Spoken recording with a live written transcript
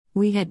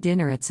We had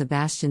dinner at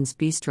Sebastian's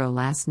Bistro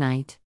last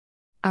night.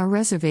 Our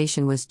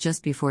reservation was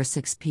just before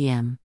 6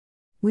 p.m.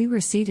 We were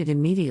seated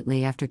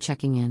immediately after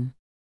checking in.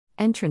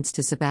 Entrance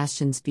to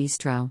Sebastian's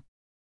Bistro.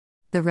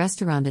 The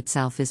restaurant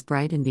itself is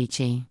bright and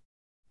beachy.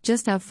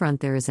 Just out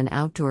front there is an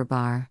outdoor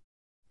bar.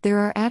 There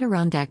are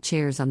Adirondack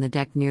chairs on the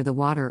deck near the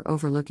water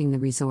overlooking the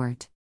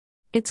resort.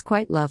 It's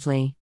quite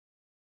lovely.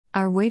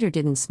 Our waiter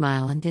didn't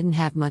smile and didn't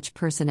have much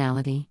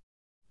personality.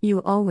 You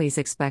always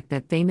expect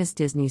that famous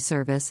Disney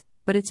service,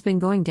 but it's been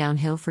going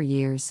downhill for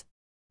years.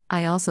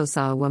 I also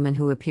saw a woman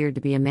who appeared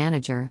to be a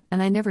manager,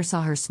 and I never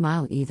saw her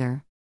smile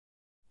either.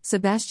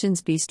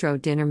 Sebastian's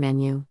Bistro dinner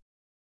menu.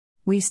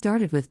 We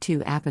started with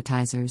 2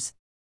 appetizers: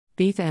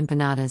 beef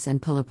empanadas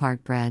and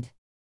pull-apart bread.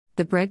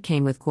 The bread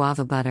came with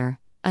guava butter,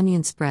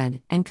 onion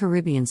spread, and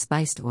Caribbean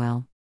spiced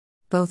oil.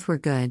 Both were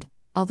good,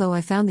 although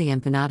I found the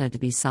empanada to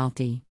be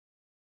salty.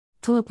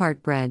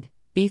 Pull-apart bread,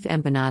 beef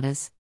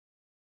empanadas.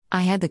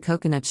 I had the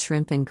coconut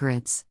shrimp and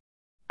grits.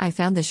 I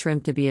found the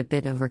shrimp to be a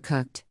bit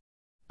overcooked.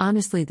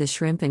 Honestly, the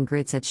shrimp and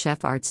grits at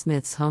Chef Art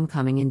Smith's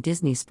Homecoming in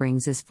Disney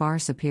Springs is far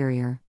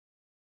superior.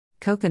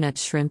 Coconut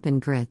shrimp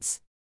and grits.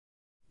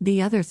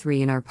 The other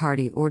 3 in our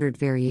party ordered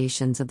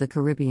variations of the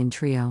Caribbean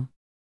trio.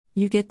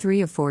 You get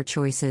 3 of 4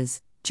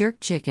 choices: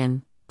 jerk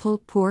chicken,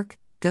 pulled pork,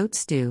 goat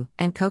stew,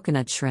 and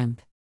coconut shrimp.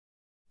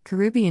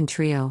 Caribbean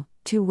trio,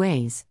 2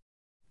 ways.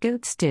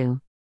 Goat stew.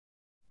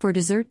 For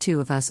dessert, 2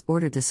 of us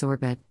ordered the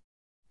sorbet.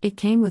 It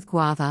came with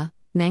guava,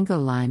 mango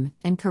lime,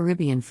 and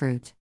Caribbean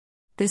fruit.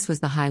 This was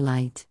the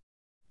highlight.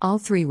 All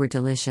 3 were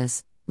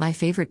delicious, my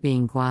favorite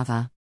being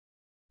guava.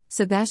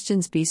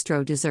 Sebastian's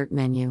Bistro dessert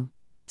menu.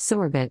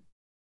 Sorbet.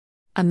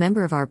 A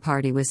member of our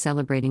party was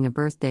celebrating a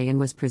birthday and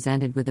was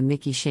presented with a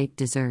Mickey-shaped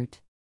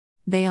dessert.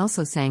 They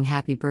also sang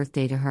happy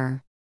birthday to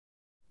her.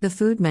 The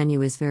food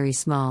menu is very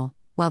small,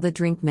 while the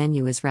drink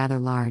menu is rather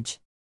large.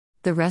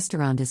 The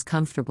restaurant is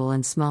comfortable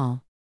and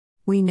small.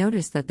 We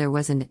noticed that there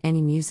wasn't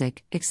any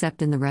music,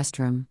 except in the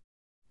restroom.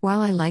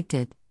 While I liked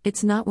it,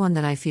 it's not one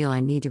that I feel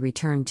I need to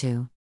return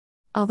to.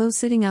 Although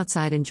sitting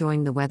outside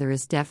enjoying the weather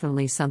is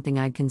definitely something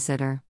I'd consider.